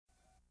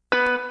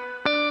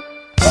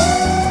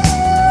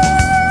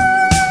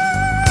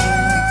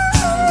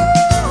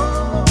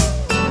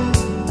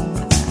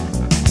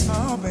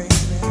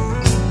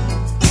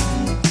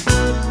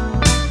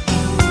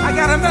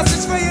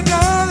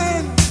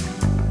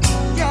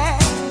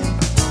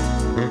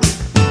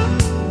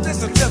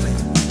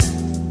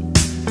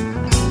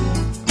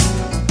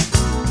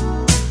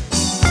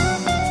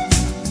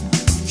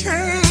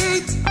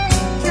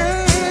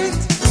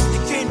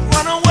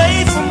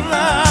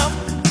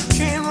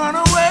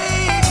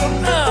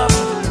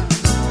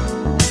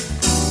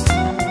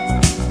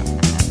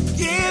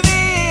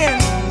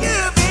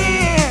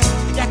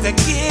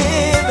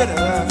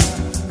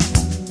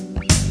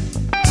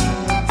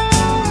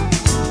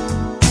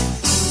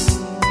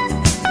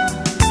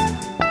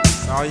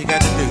all you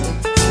got to do.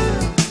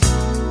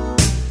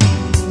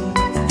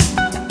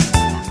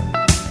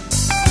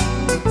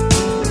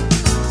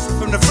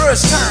 From the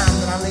first time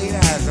that I laid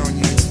eyes on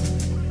you,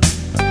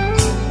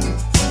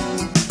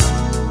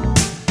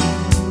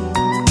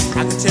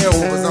 I could tell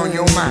what was on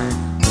your mind.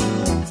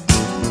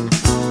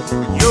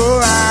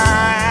 Your eyes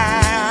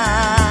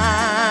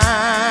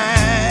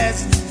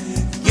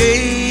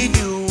gave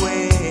you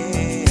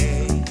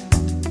away.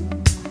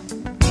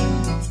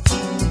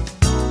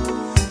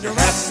 You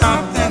had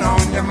something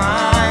on your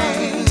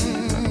mind,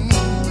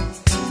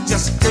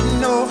 just didn't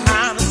know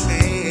how to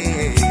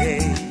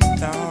say.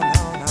 No, no,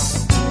 no.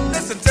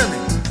 Listen to me.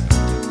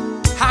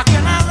 How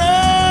can I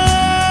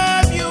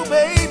love you,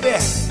 baby,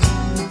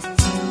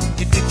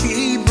 if you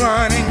keep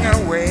running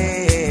away?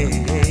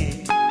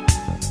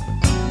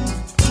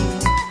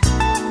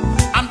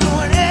 I'm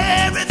doing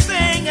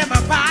everything in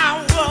my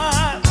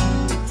power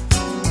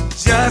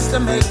just to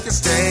make you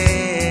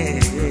stay.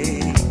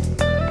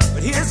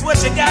 But here's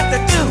what you got to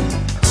do.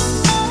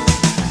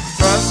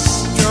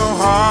 Trust your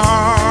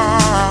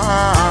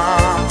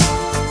heart.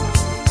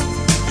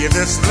 Give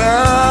this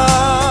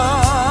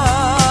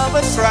love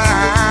a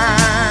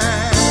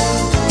try.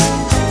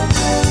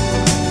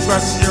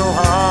 Trust your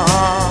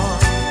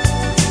heart.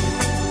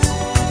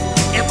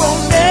 It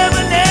won't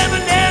never, never,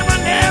 never,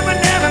 never,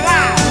 never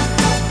lie.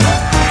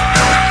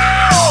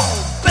 Oh,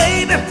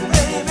 baby,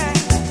 baby.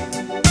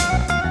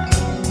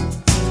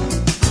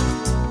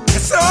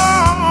 It's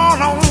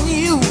all on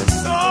you.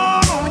 It's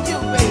all on you,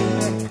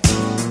 baby.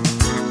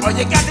 All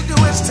you got to do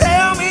is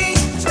tell me,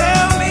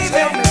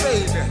 baby,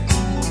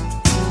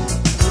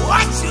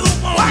 what you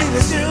want me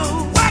to do,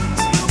 what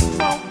you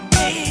want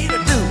me to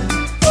do.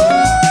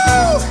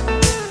 Ooh.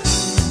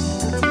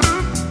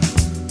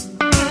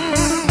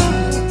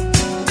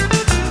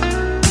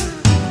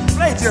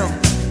 Play Jim.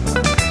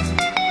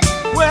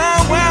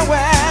 Well, well,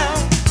 well.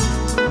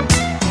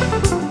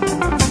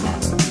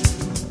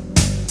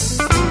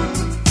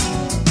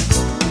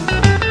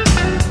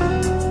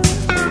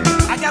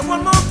 I got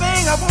one more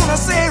thing I wanna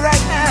say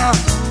right now.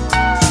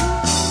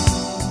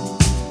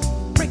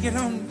 Break it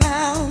on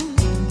down.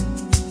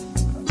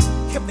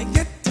 Help me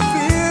get the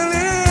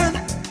feeling.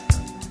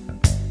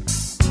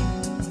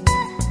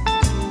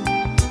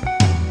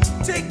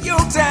 Take your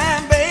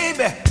time,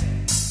 baby.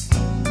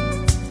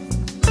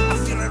 I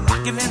feel it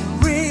rocking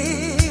and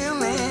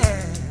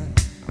reeling.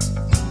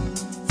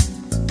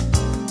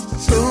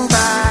 Two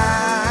minds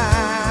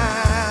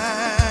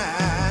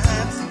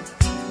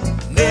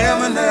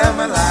never,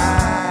 never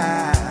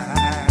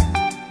lie.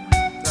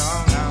 No,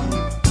 no.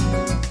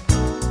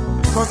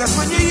 'Cause that's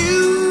when you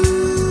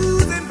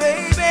use it,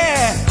 baby.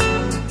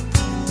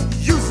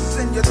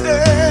 Using your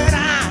third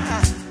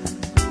eye.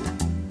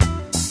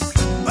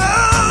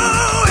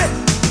 Oh,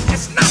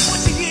 it's not what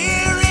you're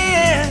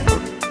hearing,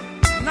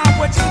 not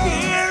what you're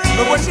hearing,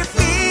 but what you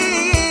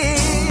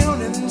feel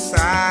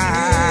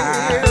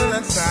inside.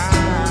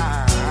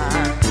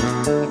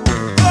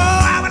 Oh,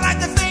 I would like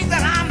to think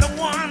that I'm the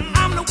one,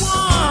 the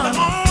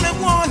only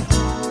one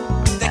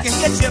that can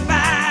get you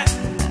back.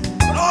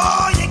 But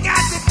all you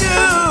got to do,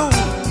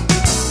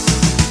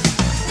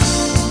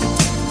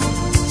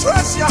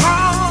 trust your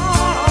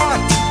heart.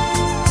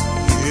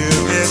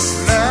 Give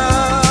this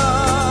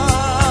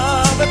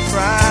love a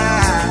try.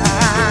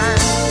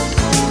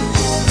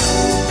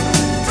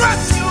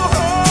 Trust your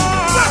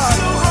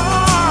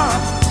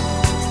heart.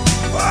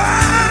 Oh, I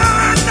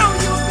know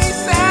you'll be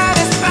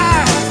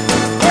satisfied.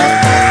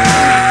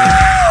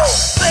 Oh,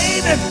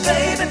 baby,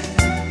 baby.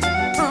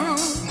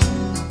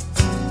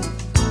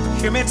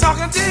 Hear me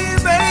talking to you,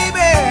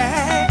 baby.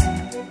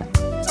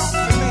 Talk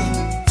to me.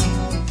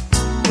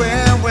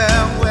 Well,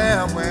 well,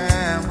 well,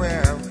 well, well,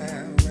 well,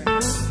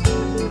 well.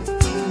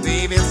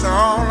 Baby, it's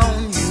all on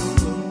you.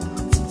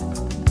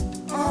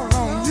 All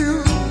on you.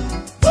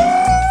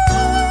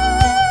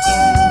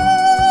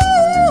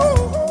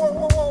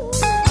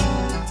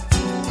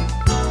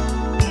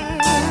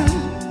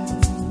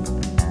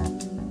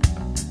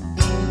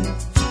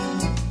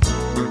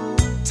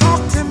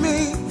 Talk to me,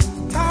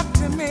 talk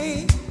to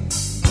me.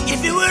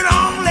 If you would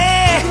only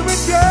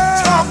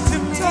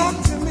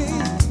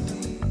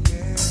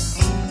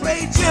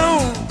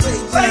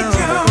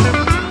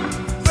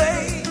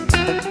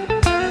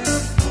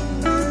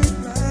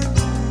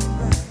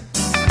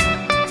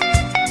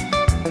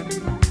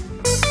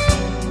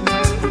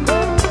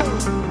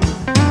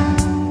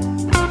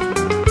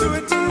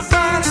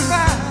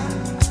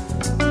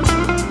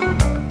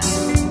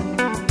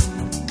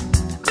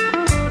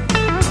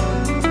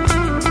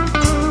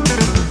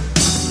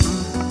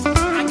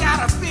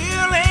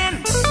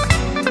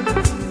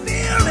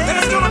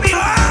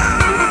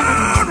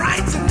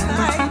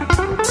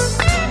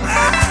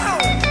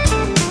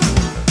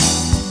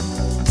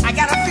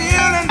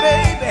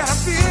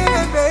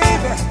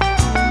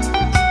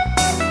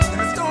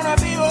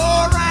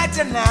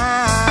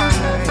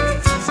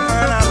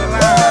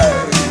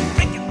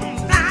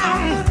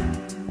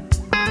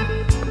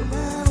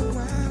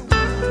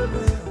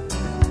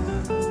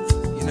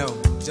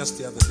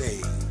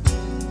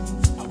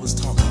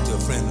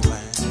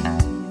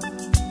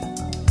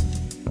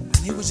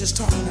he was just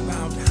talking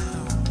about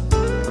how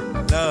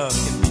love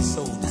can be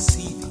so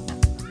deceiving.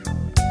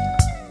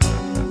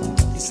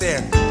 He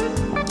said,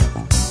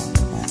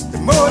 the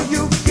more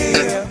you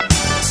give,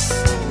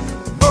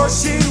 the more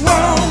she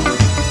wants.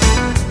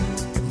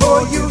 The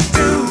more you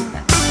do,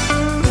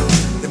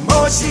 the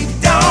more she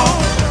don't.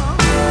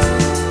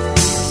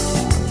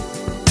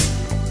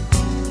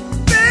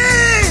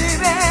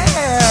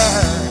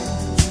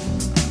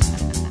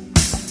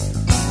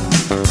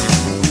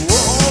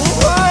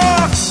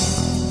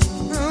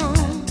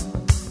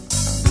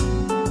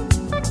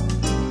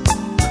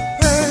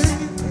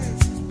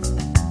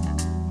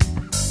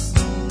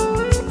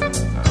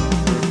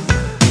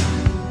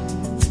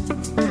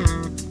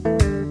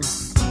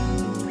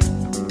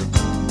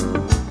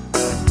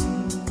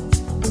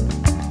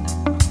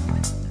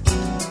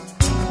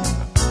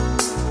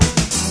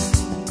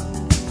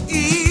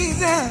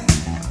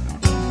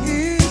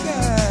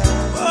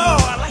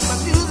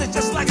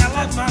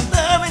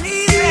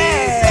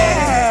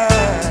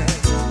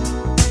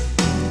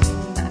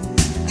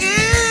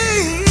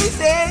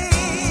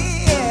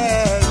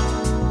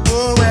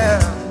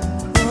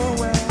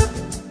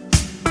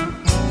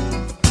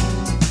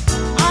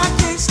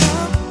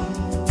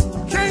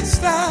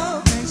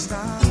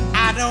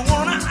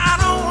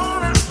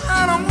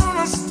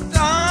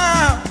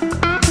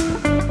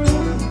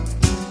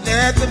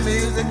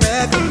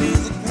 Let the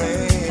music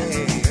play.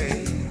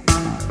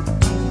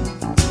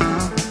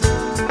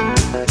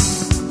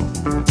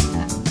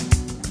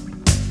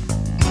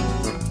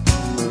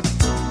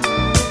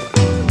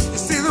 You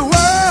see, the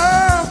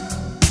world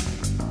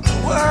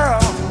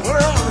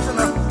is in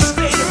a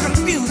state of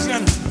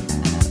confusion.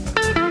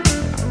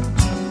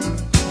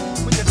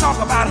 When you talk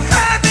about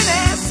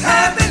happiness,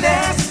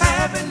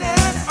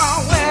 oh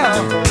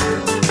well,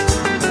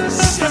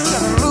 it's just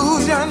an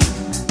illusion.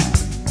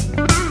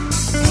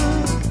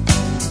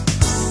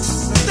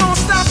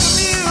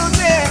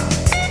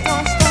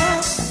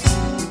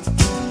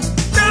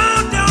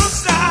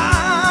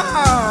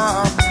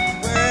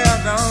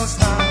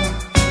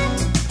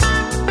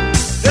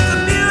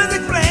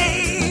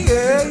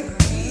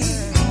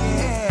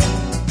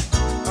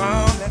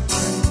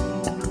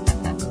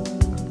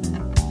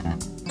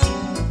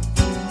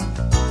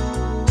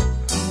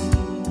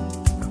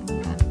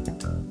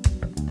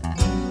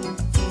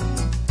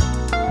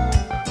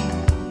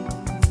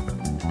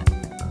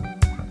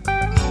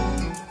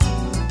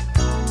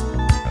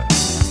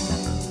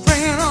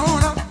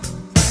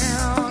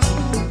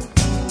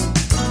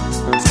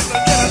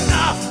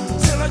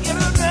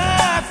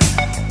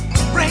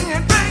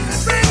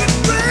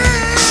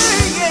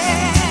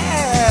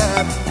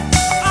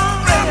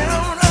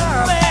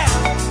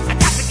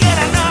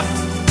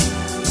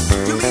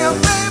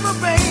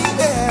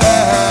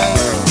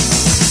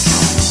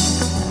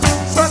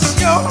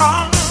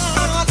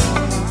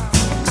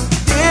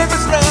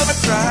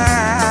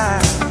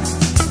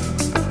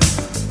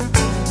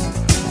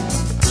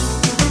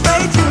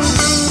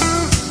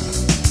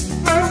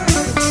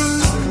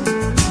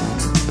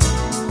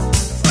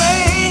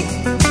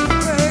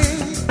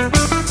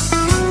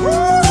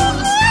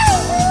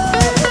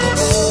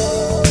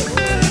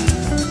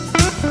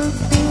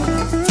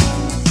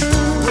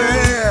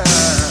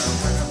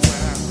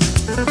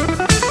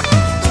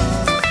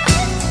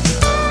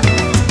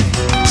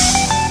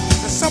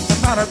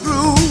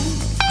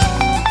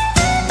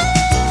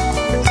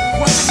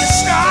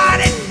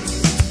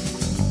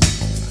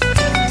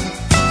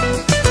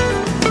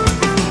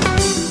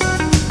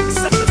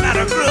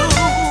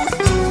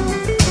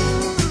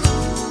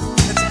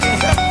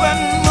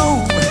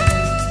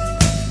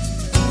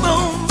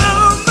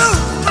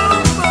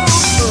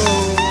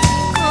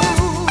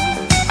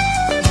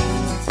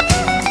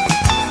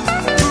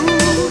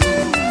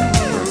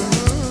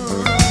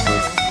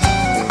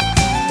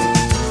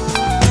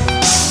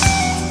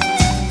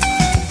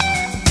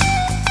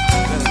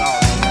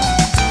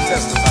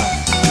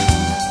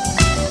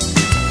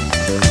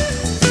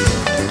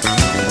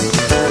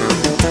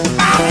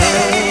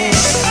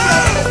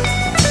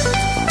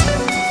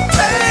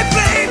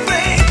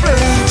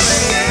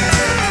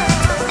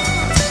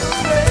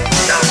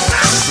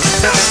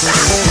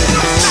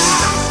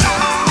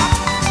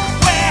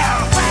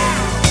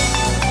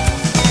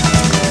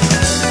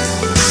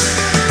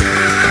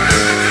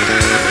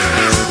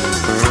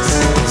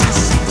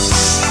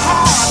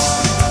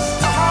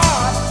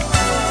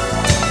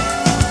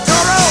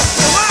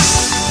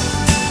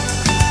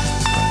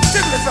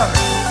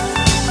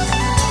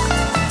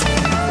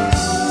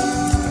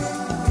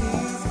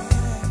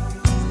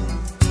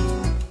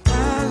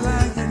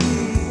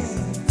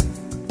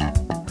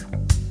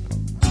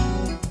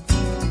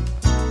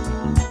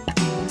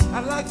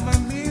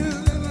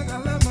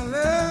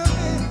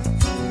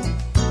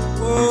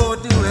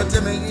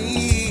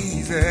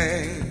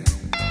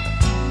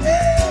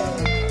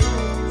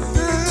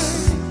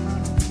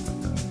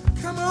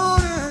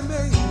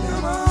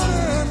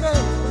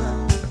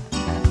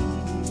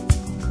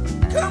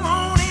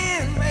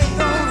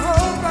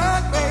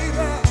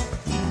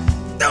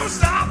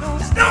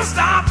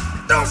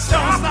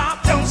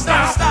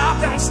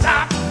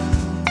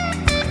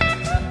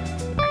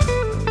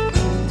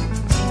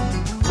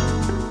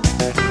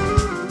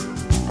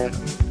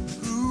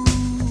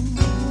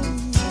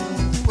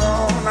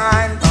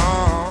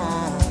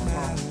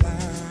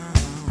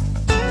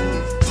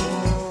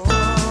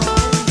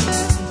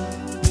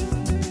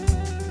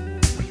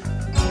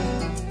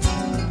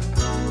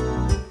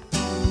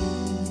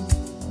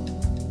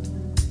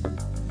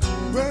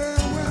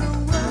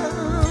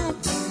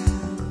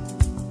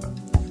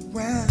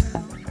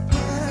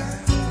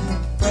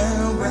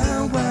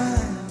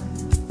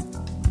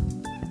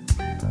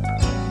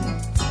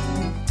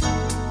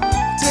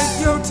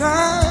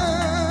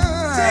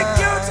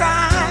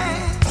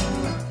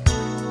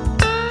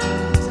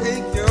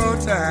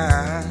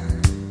 time.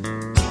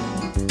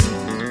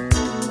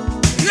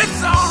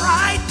 It's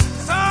alright,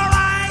 it's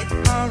alright,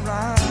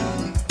 alright.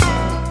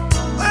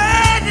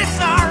 Well, it's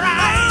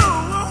alright.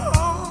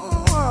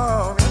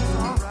 Oh, it's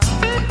alright.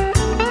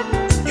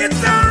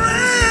 It's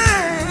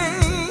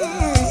alright.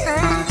 Yeah,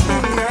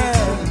 yeah.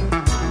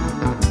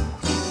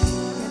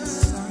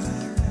 It's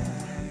alright.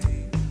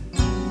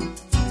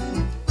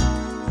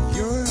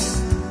 You're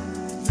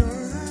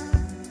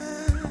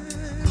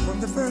from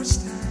the first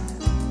time.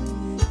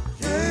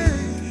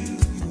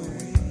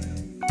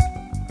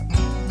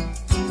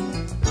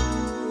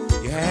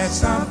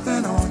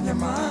 Something on your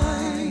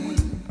mind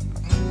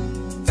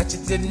that you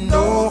didn't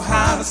know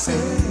how to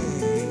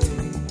say.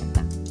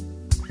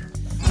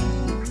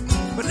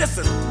 But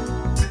listen,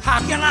 how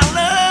can I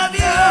love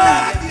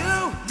you